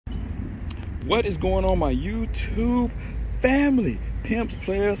What is going on, my YouTube family? Pimps,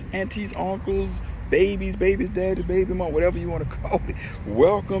 players, aunties, uncles, babies, daddy, baby mom, whatever you want to call it.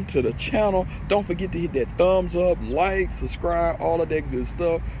 Welcome to the channel. Don't forget to hit that thumbs up, like, subscribe, all of that good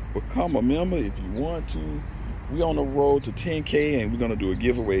stuff. Become a member if you want to. We on the road to 10K, and we're gonna do a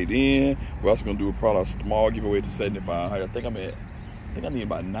giveaway then. We're also gonna do probably a small giveaway to 7,500. I think I need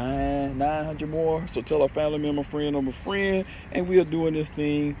about 900 more. So tell a family member, friend, or a friend, and we are doing this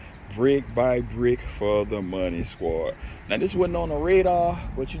thing brick by brick for the money squad. Now, this wasn't on the radar,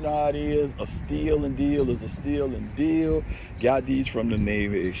 but you know how it is. A steal and deal is a steal and deal. Got these from the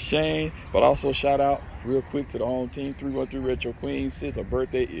Navy Exchange. But also shout out real quick to the home team, 313 Retro Queen. Sis, her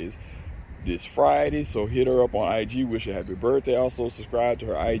birthday is this Friday, so hit her up on IG, wish her happy birthday. Also subscribe to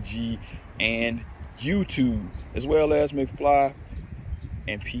her IG and YouTube, as well as McFly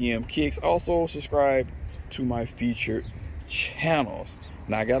and PMKICKZ. Also subscribe to my featured channels.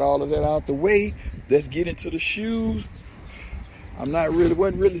 Now I got all of that out the way. Let's get into the shoes.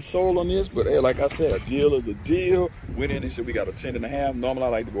 Wasn't really sold on this, but hey, like I said, a deal is a deal. Went in and said we got a 10.5. Normally I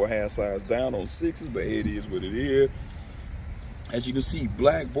like to go a half size down on 6s, but hey, it is what it is. As you can see,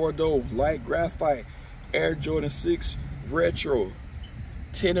 black Bordeaux, light graphite, Air Jordan 6 Retro,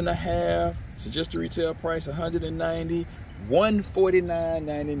 10.5. Suggested retail price $190,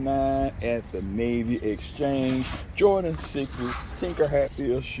 $149.99 at the Navy Exchange. Jordan 6s, Tinker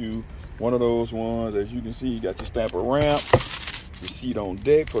Hatfield shoe. One of those ones, as you can see, you got your stamp of ramp, receipt on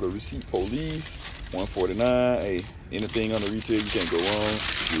deck for the receipt police, $149. Hey, anything on the retail, you can't go wrong.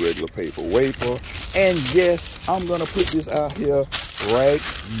 Your regular paper wafer. And yes, I'm gonna put this out here right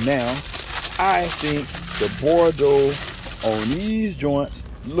now. I think the Bordeaux on these joints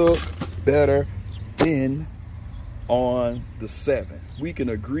look better than on the 7. We can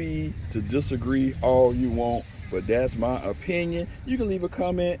agree to disagree all you want, but that's my opinion. You can leave a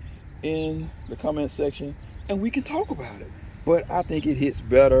comment in the comment section and we can talk about it. But I think it hits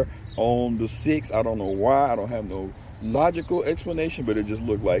better on the 6. I don't know why. I don't have no logical explanation, but it just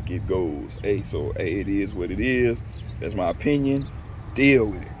looked like it goes. Hey, so hey, it is what it is. That's my opinion. Deal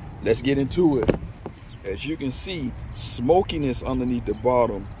with it. Let's get into it. As you can see, smokiness underneath the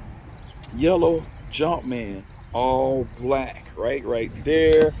bottom. Yellow Jumpman, all black, right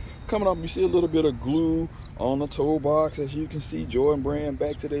there. Coming up, you see a little bit of glue on the toe box. As you can see, Jordan brand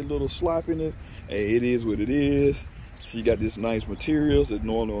back to their little sloppiness. Hey, it is what it is. So you got this nice materials that's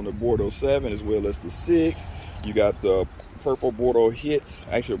normally on the Bordeaux 7 as well as the 6. You got the purple Bordeaux hits,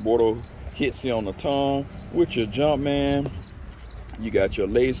 actually Bordeaux hits here on the tongue with your Jumpman. You got your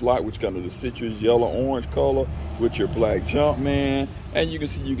lace lock, which kind of the citrus yellow orange color with your black Jumpman. And you can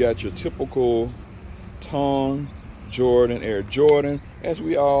see you got your typical tongue Jordan, Air Jordan. As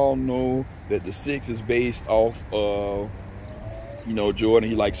we all know that the 6 is based off of, you know, Jordan,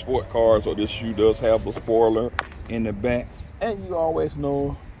 he likes sport cars, so this shoe does have a spoiler in the back. And you always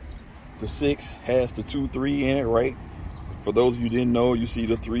know the 6 has the 2-3 in it, right? For those of you who didn't know, you see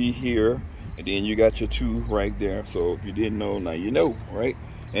the 3 here, and then you got your 2 right there. So if you didn't know, now you know, right?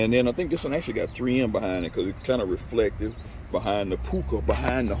 And then I think this one actually got 3M behind it because it's kind of reflective behind the puka,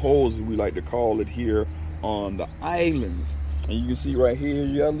 behind the holes, as we like to call it here on the islands. And you can see right here,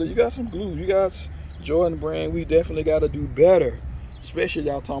 you got some glue. You got Jordan brand. We definitely got to do better. Especially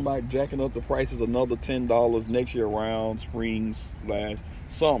y'all talking about jacking up the prices another $10 next year around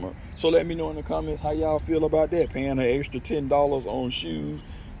spring/summer. So let me know in the comments how y'all feel about that, paying an extra $10 on shoes.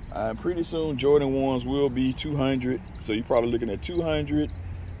 Pretty soon Jordan 1s will be 200, so you're probably looking at 200,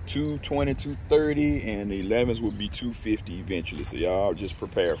 220, 230, and the 11s will be 250 eventually. So y'all just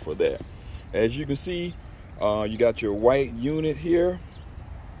prepare for that. As you can see, you got your white unit here,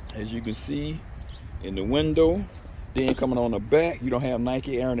 as you can see in the window. Then coming on the back, you don't have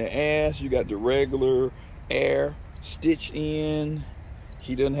Nike Air in the ass. You got the regular Air stitched in.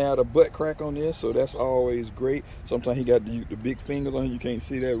 He doesn't have the butt crack on this, so that's always great. Sometimes he got the big fingers on it. You can't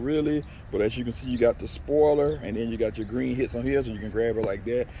see that really, but as you can see, you got the spoiler, and then you got your green hits on here, so you can grab it like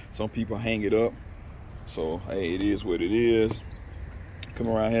that. Some people hang it up. So hey, it is what it is. Come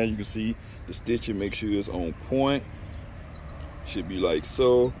around here, you can see the stitching. Make sure it's on point. Should be like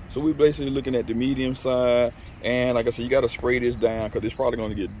so. So we're basically looking at the medium side, and like I said, you got to spray this down because it's probably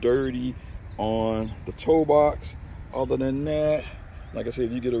going to get dirty on the toe box. Other than that, like I said,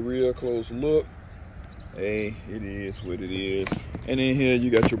 if you get a real close look, hey, it is what it is. And then here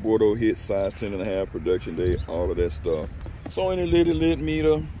you got your Bordeaux hit, size 10.5, production date, all of that stuff. So in a lit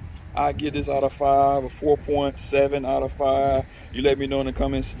meter, I get this out of 5, a 4.7 out of 5. You let me know in the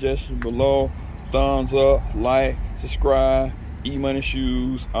comment suggestion below. Thumbs up, like, subscribe.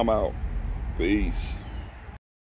 Emoneyshoes, I'm out. Peace.